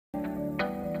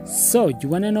So, you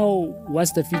want to know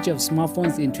what's the future of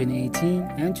smartphones in 2018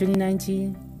 and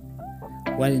 2019?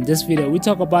 Well, in this video, we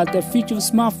talk about the future of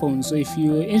smartphones. So, if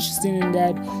you're interested in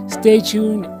that, stay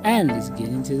tuned and let's get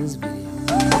into this video.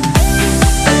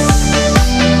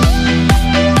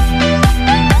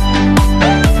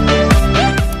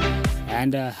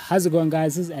 And how's it going,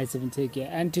 guys? This is i7 Take Care,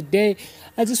 and today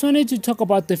I just wanted to talk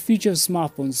about the future of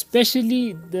smartphones,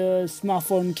 especially the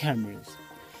smartphone cameras.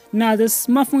 Now, the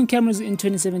smartphone cameras in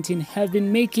 2017 have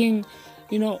been making,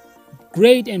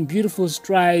 great and beautiful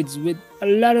strides with a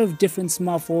lot of different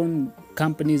smartphone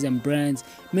companies and brands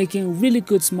making really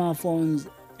good smartphones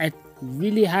at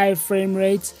really high frame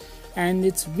rates, and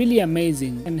it's really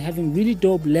amazing, and having really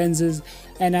dope lenses.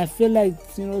 And I feel like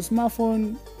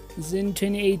smartphone in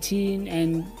 2018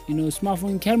 and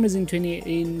smartphone cameras in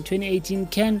 2018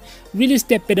 can really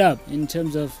step it up in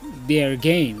terms of their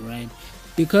game, right?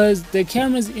 Because the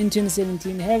cameras in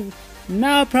 2017 have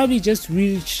now probably just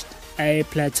reached a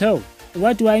plateau.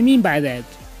 What do I mean by that?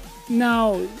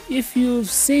 Now, if you've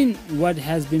seen what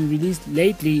has been released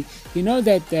lately, you know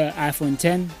that the iPhone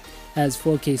 10 has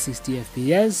 4K 60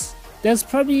 FPS. There's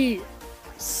probably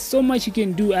so much you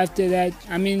can do after that.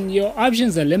 I mean, your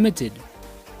options are limited.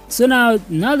 So now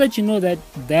that you know that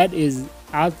that is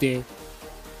out there,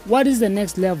 what is the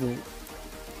next level?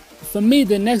 For me,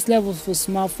 the next level for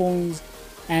smartphones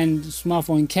and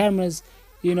smartphone cameras,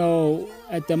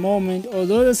 at the moment,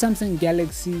 although the Samsung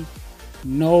Galaxy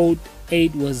Note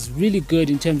 8 was really good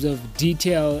in terms of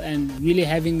detail and really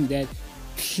having that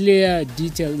clear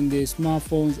detail in the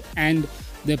smartphones, and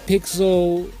the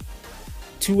Pixel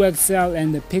 2 XL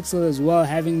and the Pixel as well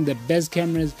having the best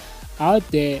cameras out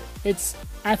there,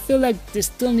 I feel like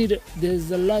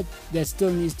there's a lot that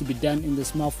still needs to be done in the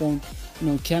smartphone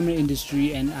camera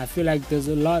industry, and I feel like there's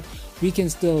a lot we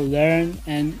can still learn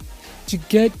and to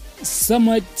get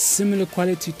somewhat similar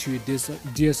quality to this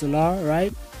DSLR,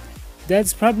 right?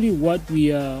 That's probably what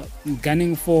we are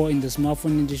gunning for in the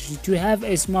smartphone industry, to have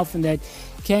a smartphone that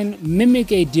can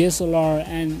mimic a DSLR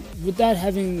and without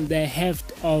having the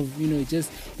heft of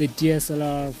just the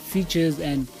DSLR features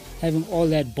and having all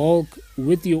that bulk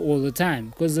with you all the time.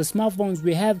 Because the smartphones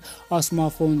we have, our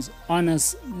smartphones on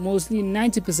us mostly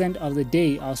 90% of the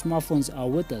day. Our smartphones are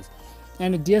with us,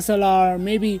 and a DSLR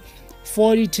maybe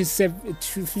 40 to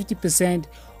 50%,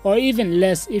 or even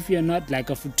less if you're not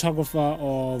like a photographer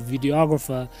or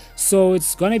videographer. So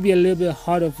it's gonna be a little bit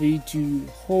harder for you to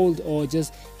hold or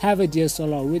just have a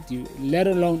DSLR with you, let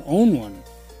alone own one.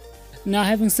 Now,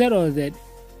 having said all of that,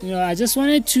 I just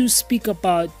wanted to speak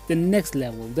about the next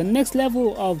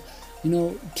level of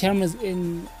cameras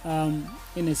in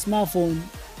a smartphone.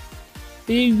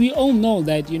 We all know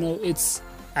that it's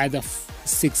either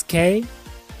 6K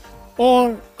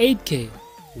or 8K.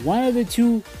 One of the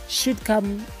two should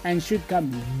come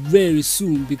very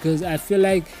soon, because I feel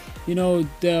like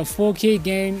the 4K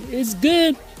game is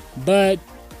good, but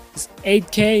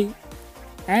 8K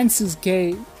and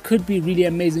 6K could be really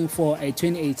amazing for a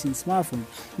 2018 smartphone.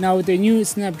 Now, with the new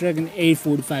Snapdragon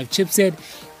 845 chipset,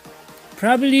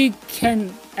 probably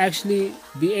can actually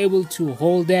be able to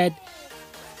hold that.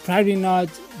 Probably not,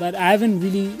 but I haven't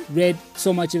really read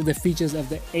so much of the features of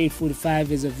the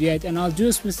 845 as of yet, and I'll do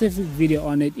a specific video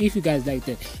on it. If you guys like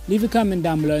that, leave a comment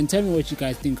down below and tell me what you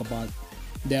guys think about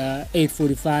the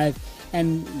 845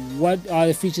 and what are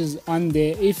the features on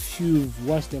there. If you've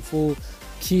watched the full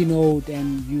keynote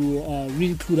and you are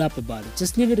really clued up about it,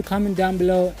 just leave it a comment down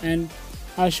below and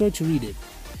I'll sure to read it.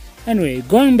 Anyway,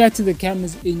 going back to the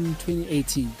cameras in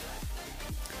 2018.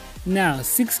 Now,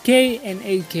 6K and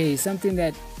 8K is something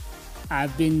that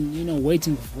I've been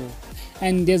waiting for,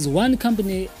 and there's one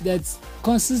company that's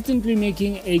consistently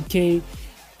making 8K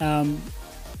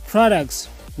products,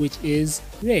 which is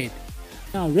Red.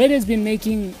 Now, Red has been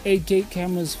making 8K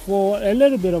cameras for a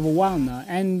little bit of a while now,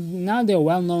 and now they're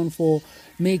well known for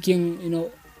making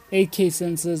 8K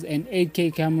sensors and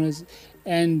 8K cameras,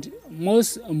 and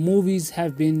most movies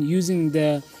have been using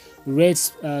the Red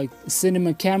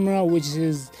cinema camera, which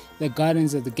is the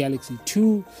Guardians of the Galaxy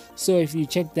 2. So if you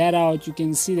check that out, you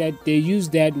can see that they use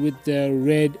that with the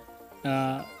Red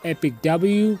Epic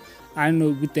W, I don't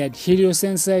know, with that helio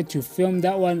sensor to film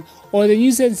that one, or the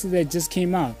new sensor that just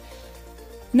came out.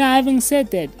 Now, having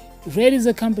said that, Red is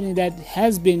a company that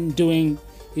has been doing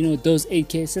those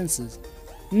 8K sensors.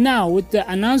 Now, with the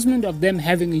announcement of them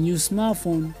having a new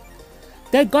smartphone,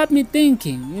 that got me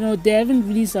thinking. They haven't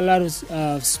released a lot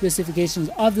of specifications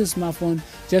of the smartphone,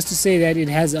 just to say that it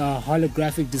has a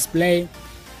holographic display.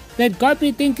 That got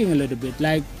me thinking a little bit,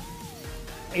 like,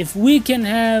 if we can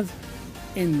have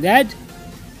in that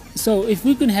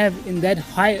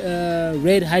high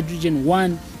Red Hydrogen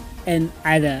 1 an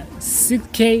either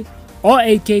 6K or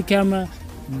 8K camera,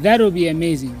 that will be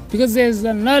amazing, because there's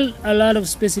not a lot of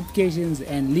specifications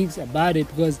and leaks about it,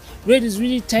 because Red is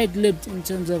really tight-lipped in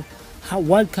terms of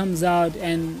what comes out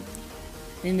and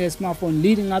in their smartphone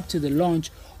leading up to the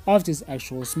launch of this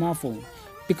actual smartphone,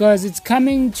 because it's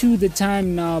coming to the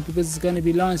time now, because it's going to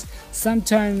be launched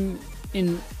sometime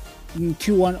in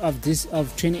Q1 of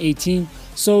 2018,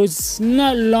 so it's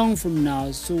not long from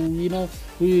now. So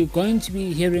we're going to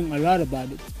be hearing a lot about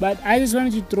it, but I just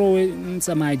wanted to throw in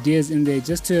some ideas in there,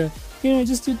 just to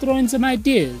throw in some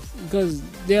ideas, because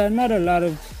there are not a lot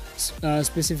of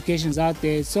specifications out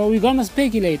there. So we're gonna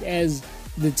speculate as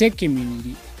the tech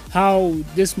community how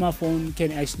this smartphone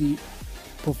can actually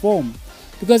perform,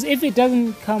 because if it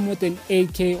doesn't come with an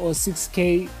 8K or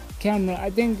 6K camera, I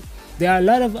think there are a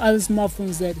lot of other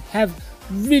smartphones that have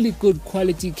really good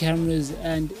quality cameras,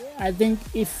 and I think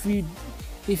if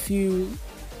you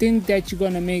think that you're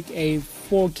gonna make a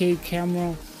 4K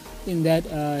camera in that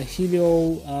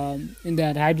in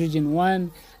that Hydrogen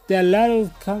One, there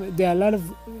are a lot of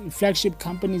flagship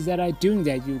companies that are doing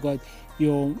that. You've got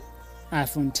your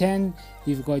iPhone 10,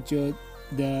 you've got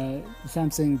the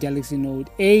Samsung Galaxy Note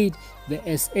 8, the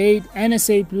S8 and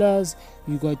S8 Plus,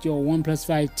 you got your OnePlus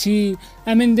 5T.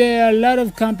 I mean, there are a lot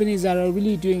of companies that are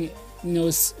really doing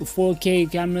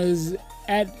 4K cameras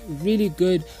at really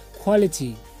good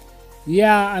quality.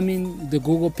 Yeah, I mean the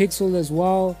Google Pixel as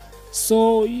well.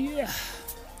 So yeah,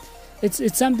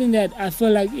 it's something that I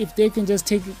feel like if they can just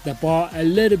take the bar a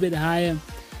little bit higher,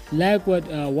 like what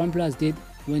OnePlus did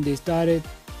when they started,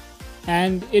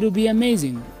 and it'll be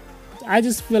amazing. I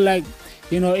just feel like,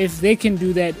 if they can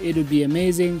do that, it'll be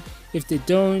amazing. If they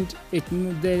don't,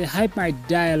 the hype might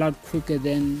die a lot quicker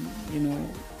than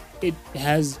it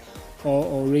has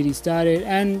already started.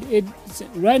 And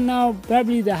right now,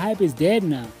 probably the hype is dead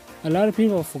now. A lot of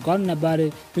people have forgotten about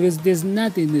it, because there's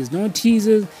nothing, there's no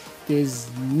teasers, there's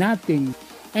nothing.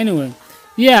 Anyway,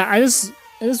 yeah, I just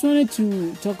wanted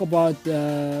to talk about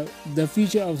the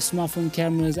future of smartphone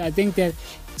cameras. I think that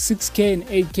 6K and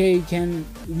 8K can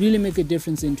really make a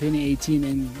difference in 2018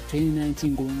 and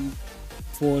 2019 going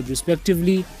forward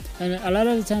respectively. And a lot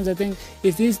of the times I think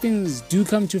if these things do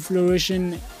come to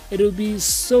fruition, it will be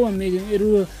so amazing. It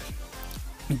will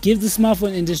give the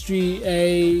smartphone industry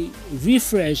a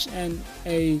refresh and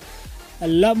a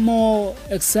lot more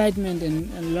excitement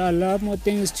and a lot more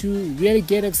things to really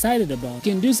get excited about.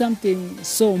 You can do something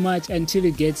so much until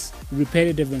it gets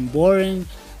repetitive and boring.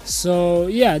 So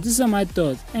yeah, these are my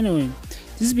thoughts. Anyway,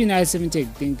 this has been i7 Tech.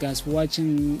 Thank you guys for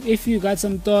watching. If you got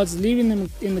some thoughts, leave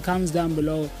them in the comments down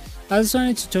below. I just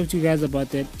wanted to talk to you guys about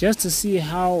that, just to see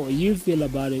how you feel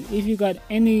about it. If you got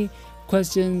any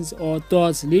questions or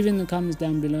thoughts, leave in the comments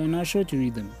down below and I'll sure to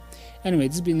read them. Anyway,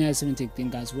 this has been i7 Tech.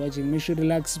 Thank you guys for watching. Make sure to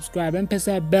like, subscribe and press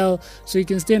that bell so you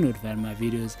can stay notified of my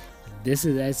videos. This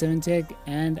is i7 Tech,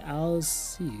 and I'll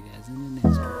see you guys in the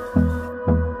next one.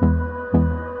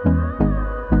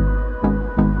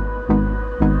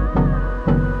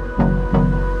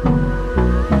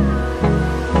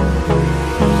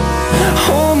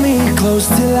 Hold me close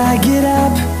till I get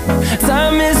up.